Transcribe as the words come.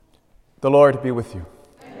The Lord be with you.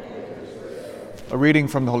 A reading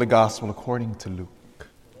from the Holy Gospel according to Luke.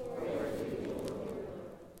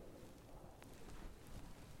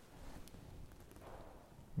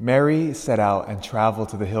 Mary set out and traveled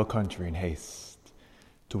to the hill country in haste,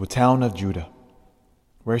 to a town of Judah,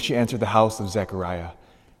 where she entered the house of Zechariah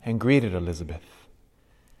and greeted Elizabeth.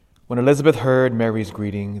 When Elizabeth heard Mary's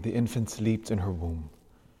greeting, the infant leaped in her womb.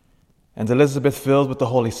 And Elizabeth, filled with the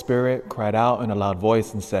Holy Spirit, cried out in a loud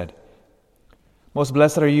voice and said, "Most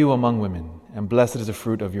blessed are you among women, and blessed is the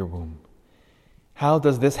fruit of your womb. How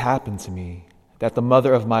does this happen to me, that the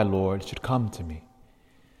mother of my Lord should come to me?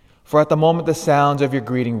 For at the moment the sounds of your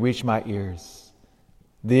greeting reached my ears,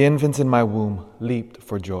 the infant in my womb leaped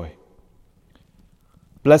for joy.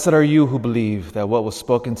 Blessed are you who believe that what was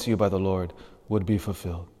spoken to you by the Lord would be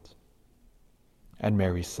fulfilled." And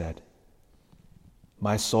Mary said,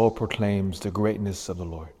 "My soul proclaims the greatness of the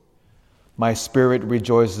Lord. My spirit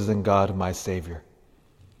rejoices in God, my Savior,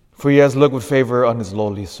 for he has looked with favor on his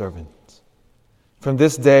lowly servant. From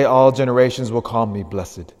this day all generations will call me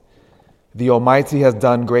blessed. The Almighty has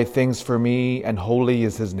done great things for me, and holy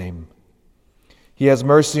is his name. He has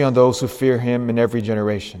mercy on those who fear him in every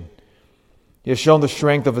generation. He has shown the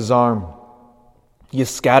strength of his arm. He has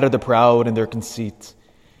scattered the proud in their conceit.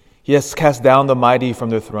 He has cast down the mighty from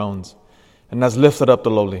their thrones, and has lifted up the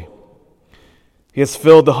lowly. He has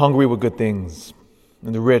filled the hungry with good things,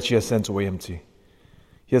 and the rich he has sent away empty.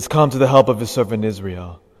 He has come to the help of his servant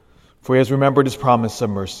Israel, for he has remembered his promise of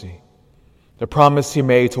mercy, the promise he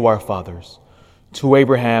made to our fathers, to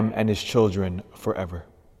Abraham and his children forever."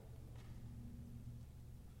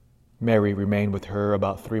 Mary remained with her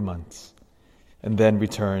about 3 months, and then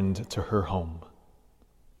returned to her home.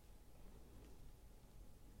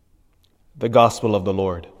 The Gospel of the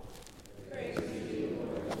Lord.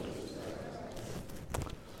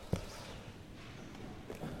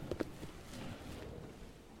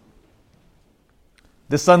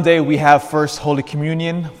 This Sunday, we have First Holy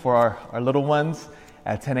Communion for our little ones.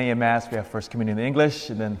 At 10 a.m. Mass, we have First Communion in English,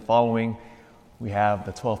 and then following, we have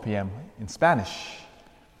the 12 p.m. in Spanish.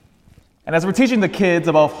 And as we're teaching the kids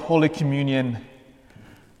about Holy Communion,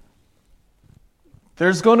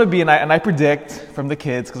 there's going to be, and I predict from the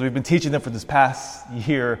kids, because we've been teaching them for this past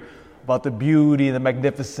year, about the beauty, the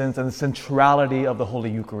magnificence, and the centrality of the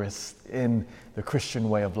Holy Eucharist in the Christian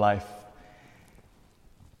way of life.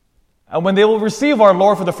 And when they will receive our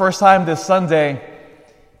Lord for the first time this Sunday,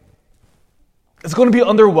 it's going to be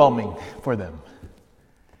underwhelming for them.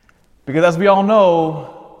 Because as we all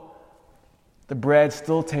know, the bread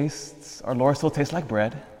still tastes, our Lord still tastes like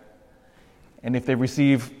bread. And when they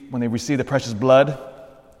receive the precious blood,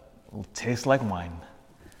 it will taste like wine.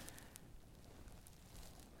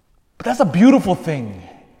 But that's a beautiful thing,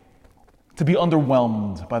 to be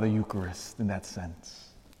underwhelmed by the Eucharist in that sense.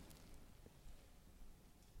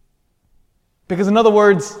 Because in other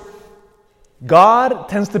words, God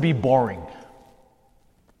tends to be boring.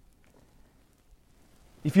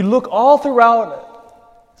 If you look all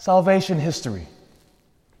throughout salvation history,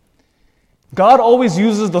 God always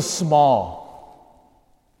uses the small,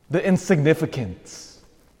 the insignificant,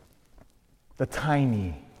 the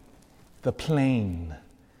tiny, the plain,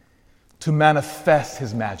 to manifest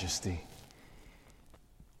his majesty.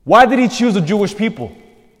 Why did he choose the Jewish people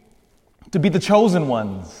to be the chosen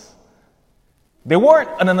ones? They weren't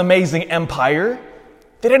an amazing empire.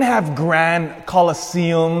 They didn't have grand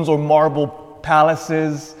colosseums or marble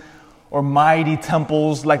palaces or mighty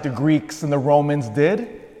temples like the Greeks and the Romans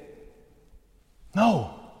did. No.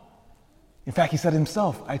 In fact, he said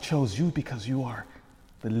himself, "I chose you because you are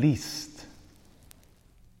the least."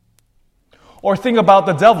 Or think about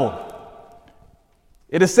the devil.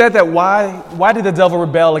 It is said that why did the devil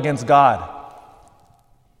rebel against God?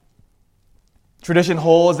 Tradition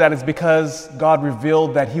holds that it's because God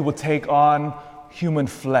revealed that he would take on human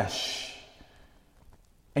flesh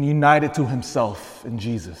and unite it to himself in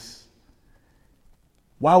Jesus.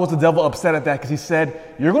 Why was the devil upset at that? Because he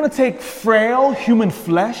said, "You're going to take frail human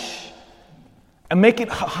flesh and make it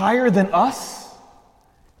higher than us?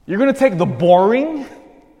 You're going to take the boring?"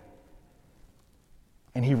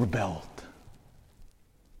 And he rebelled.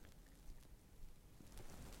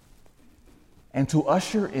 And to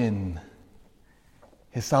usher in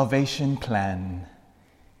his salvation plan,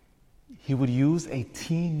 he would use a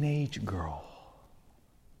teenage girl,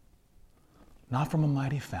 not from a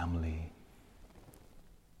mighty family,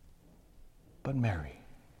 but Mary.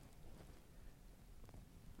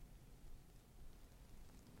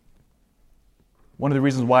 One of the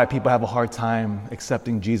reasons why people have a hard time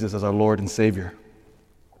accepting Jesus as our Lord and Savior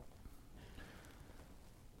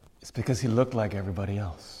is because he looked like everybody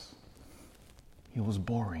else. He was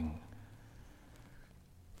boring.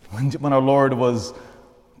 When our Lord was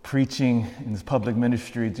preaching in his public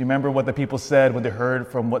ministry, do you remember what the people said when they heard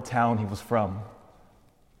from what town he was from?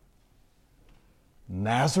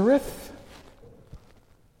 Nazareth?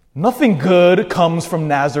 Nothing good comes from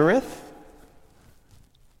Nazareth.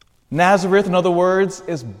 Nazareth, in other words,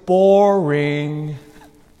 is boring.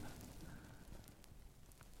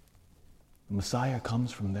 The Messiah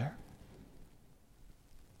comes from there.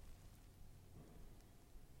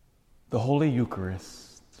 The Holy Eucharist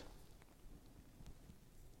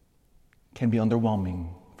can be underwhelming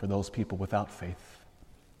for those people without faith.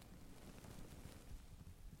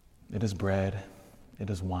 It is bread, it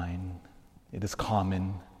is wine, it is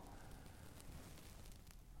common.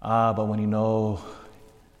 But when you know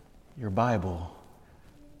your Bible,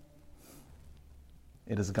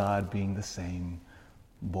 it is God being the same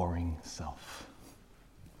boring self.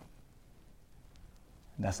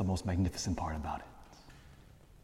 And that's the most magnificent part about it.